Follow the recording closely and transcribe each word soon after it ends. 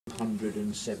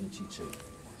172.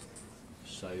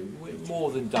 So we're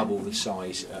more than double the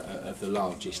size of the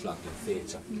largest London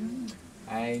theatre.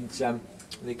 And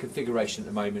the configuration at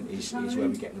the moment is where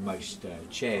we get the most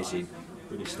chairs in,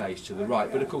 with a stage to the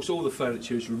right. But of course all the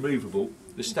furniture is removable.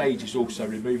 The stage is also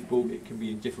removable. It can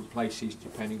be in different places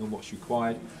depending on what's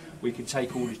required. We can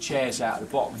take all the chairs out at the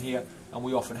bottom here, and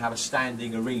we often have a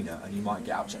standing arena, and you might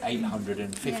get up to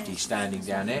 850 standing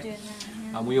down there.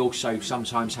 And we also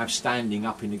sometimes have standing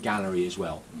up in the gallery as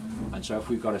well. And so if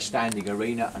we've got a standing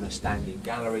arena and a standing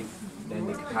gallery, then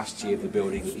the capacity of the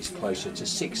building is closer to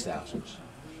 6,000.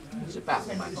 It's about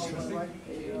the maximum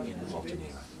in the modern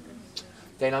era.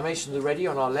 Then I mentioned already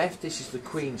on our left, this is the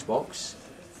Queen's box.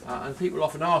 And people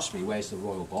often ask me, where's the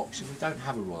Royal box? And we don't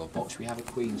have a Royal box, we have a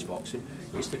Queen's box. And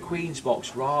it's the Queen's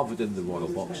box rather than the Royal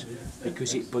box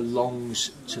because it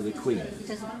belongs to the Queen.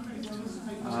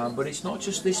 But it's not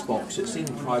just this box that's in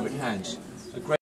private hands. A great